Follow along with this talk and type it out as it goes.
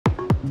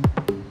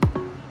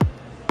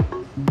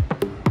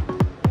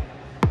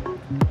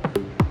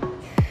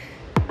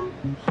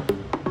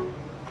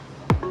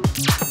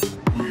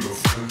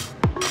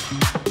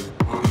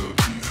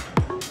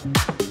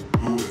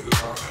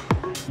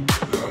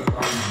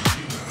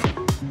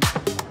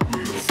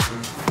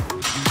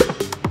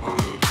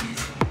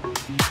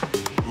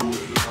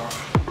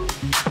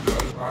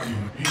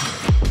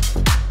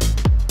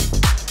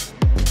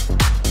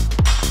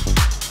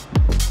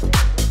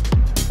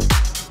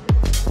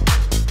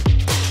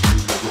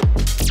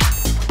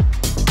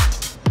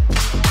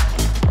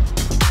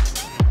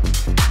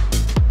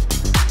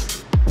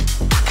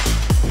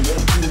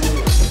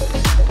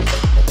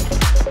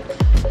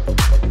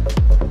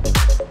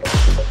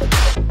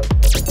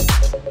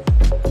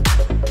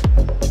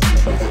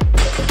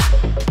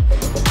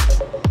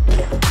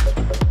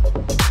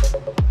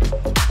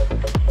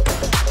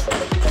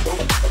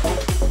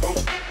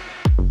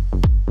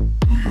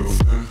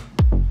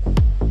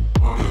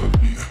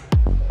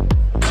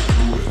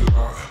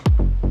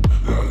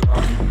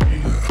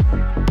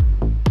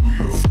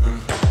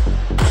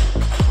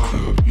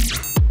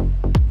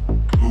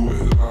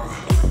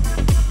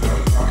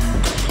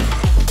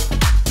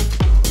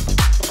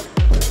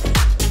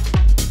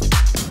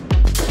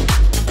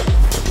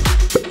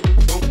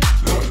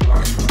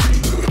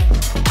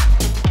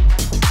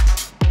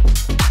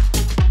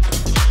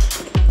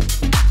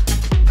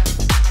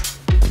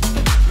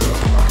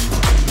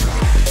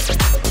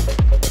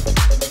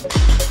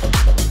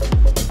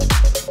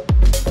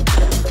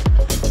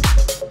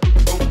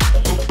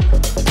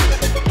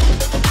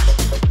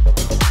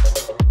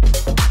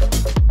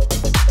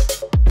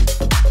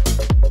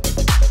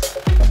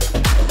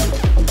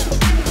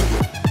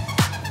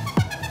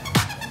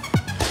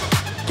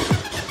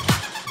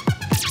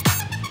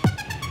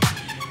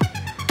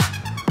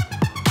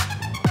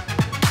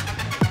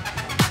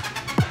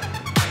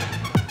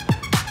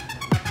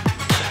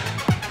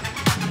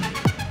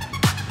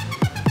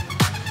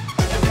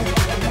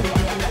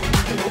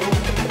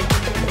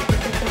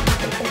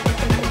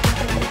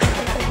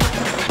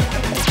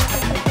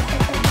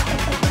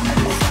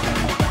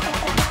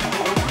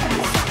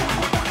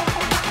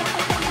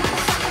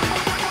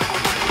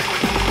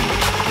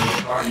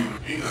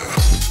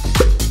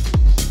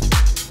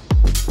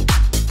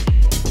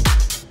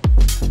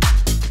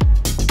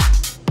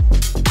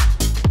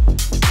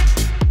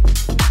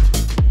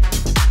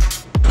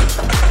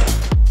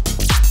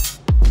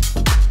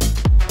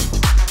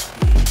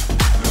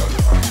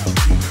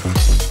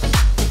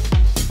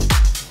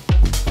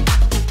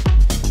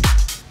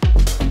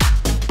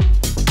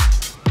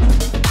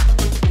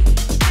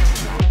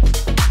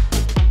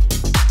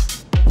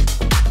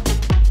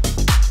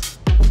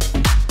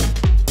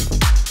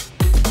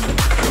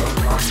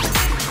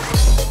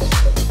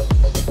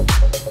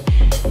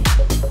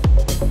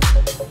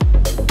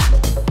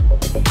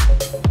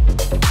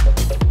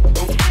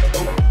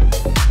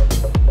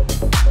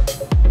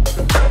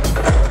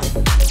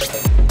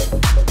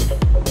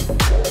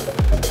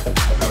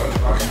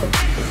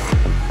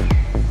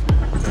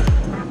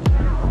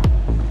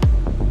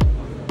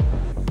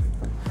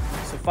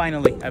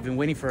Finally, I've been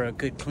waiting for a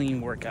good clean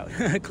workout,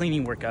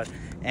 cleaning workout,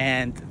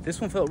 and this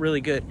one felt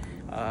really good.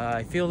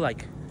 I feel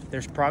like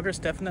there's progress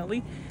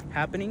definitely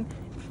happening,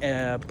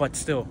 but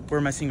still we're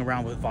messing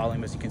around with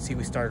volume. As you can see,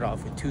 we started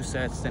off with 2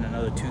 sets, then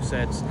another 2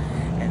 sets,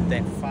 and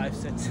then 5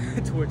 sets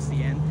towards the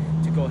end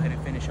to go ahead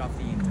and finish off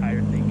the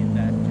entire thing, and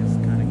that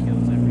just kind of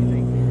kills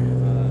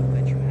everything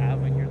that you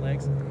have on your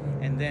legs.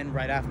 And then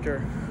right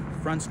after,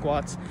 front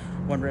squats,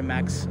 1 rep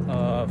max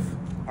of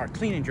our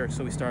clean and jerk.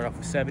 So we started off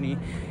with 70,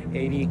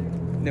 80,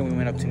 then we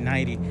went up to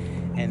 90,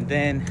 and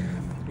then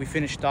we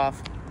finished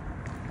off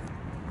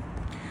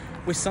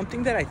with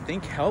something that I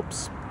think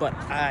helps, but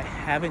I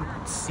haven't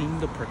seen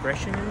the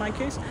progression in my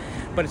case.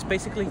 But it's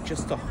basically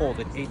just a hold,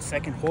 an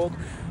 8-second hold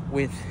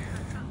with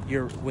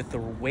the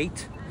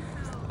weight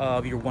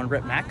of your 1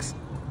 rep max,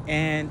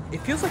 and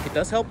it feels like it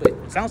does help. It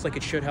sounds like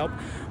it should help,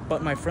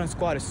 but my front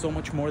squat is so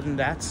much more than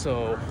that,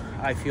 so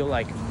I feel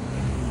like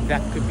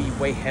that could be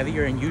way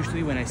heavier. And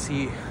usually when I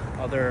see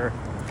other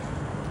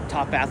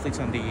top athletes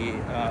on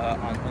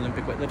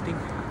Olympic weightlifting,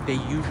 they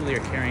usually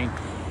are carrying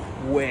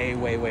way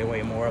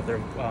more of their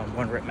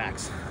 1 rep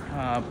max,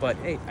 but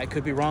hey, I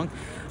could be wrong.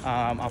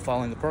 I'm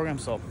following the program,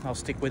 so I'll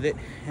stick with it.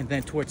 And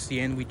then towards the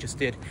end, we just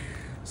did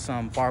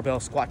some barbell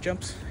squat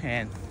jumps,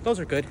 and those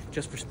are good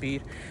just for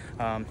speed,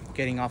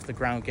 getting off the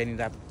ground, getting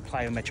that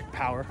plyometric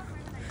power,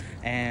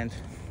 and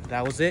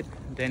that was it.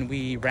 Then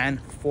we ran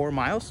 4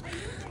 miles.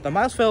 The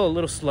miles felt a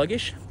little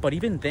sluggish, but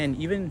even then,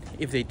 even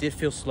if they did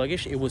feel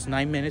sluggish, it was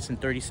 9 minutes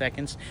and 30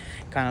 seconds,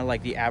 kind of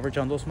like the average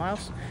on those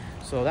miles,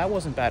 so that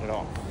wasn't bad at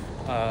all.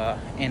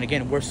 And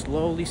again, we're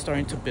slowly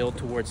starting to build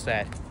towards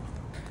that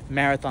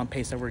marathon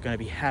pace that we're going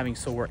to be having,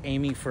 so we're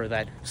aiming for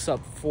that sub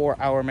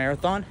 4-hour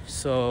marathon.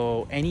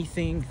 So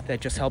anything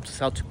that just helps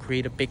us out to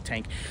create a big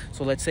tank.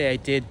 So let's say I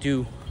did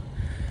do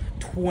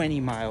 20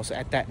 miles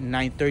at that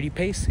 9:30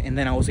 pace, and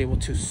then I was able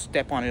to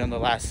step on it on the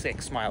last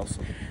 6 miles,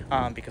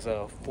 because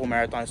a full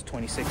marathon is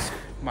 26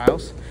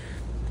 miles.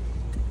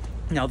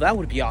 Now that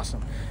would be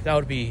awesome. That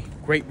would be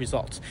great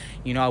results.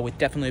 You know, I would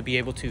definitely be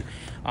able to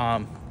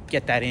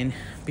get that in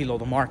below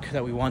the mark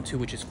that we want to,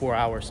 which is 4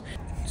 hours.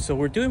 So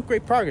we're doing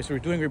great progress.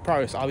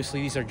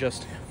 Obviously, these are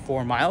just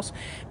 4 miles,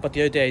 but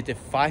the other day I did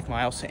 5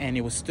 miles, and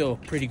it was still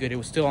pretty good. It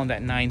was still on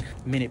that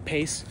 9-minute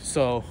pace.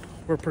 So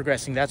we're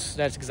progressing. That's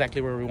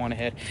exactly where we want to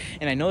head.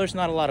 And I know there's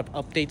not a lot of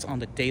updates on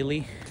the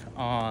daily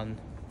on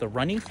the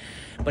running,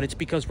 but it's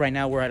because right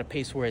now we're at a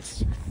pace where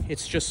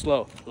it's just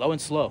low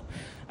and slow.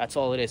 That's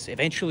all it is.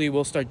 Eventually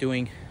we'll start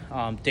doing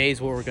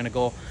days where we're going to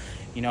go,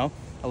 you know,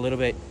 a little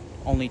bit,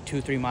 only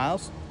 2-3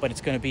 miles, but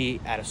it's going to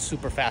be at a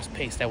super fast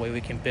pace. That way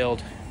we can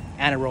build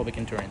anaerobic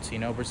endurance, you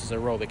know, versus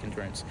aerobic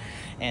endurance,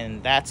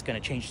 and that's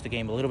going to change the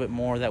game a little bit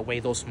more. That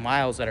way those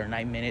miles that are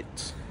 9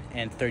 minutes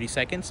and 30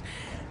 seconds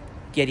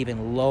get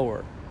even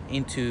lower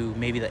into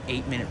maybe the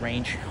 8-minute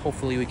range.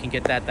 Hopefully we can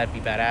get that. That'd be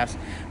badass,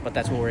 but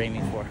that's what we're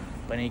aiming for.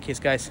 But in any case,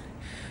 guys,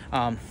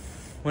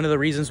 one of the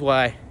reasons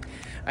why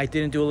I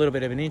didn't do a little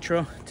bit of an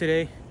intro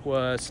today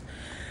was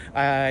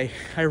I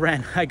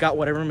got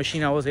whatever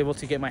machine I was able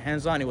to get my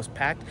hands on. It was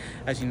packed.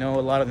 As you know,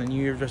 a lot of the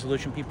New Year's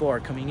resolution people are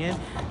coming in,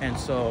 and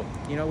so,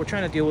 you know, we're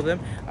trying to deal with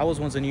them. I was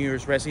once a New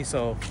Year's resi,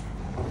 so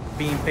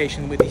being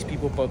patient with these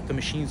people, but the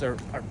machines are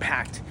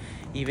packed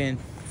even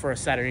for a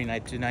Saturday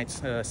night.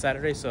 Tonight's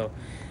Saturday, so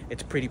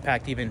it's pretty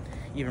packed even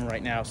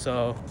right now.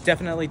 So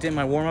definitely did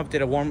my warm-up,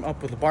 did a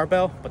warm-up with a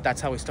barbell, but that's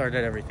how we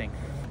started everything.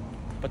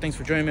 But thanks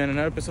for joining me on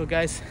another episode,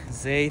 guys.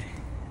 Zaid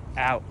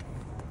out.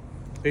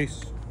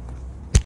 Peace.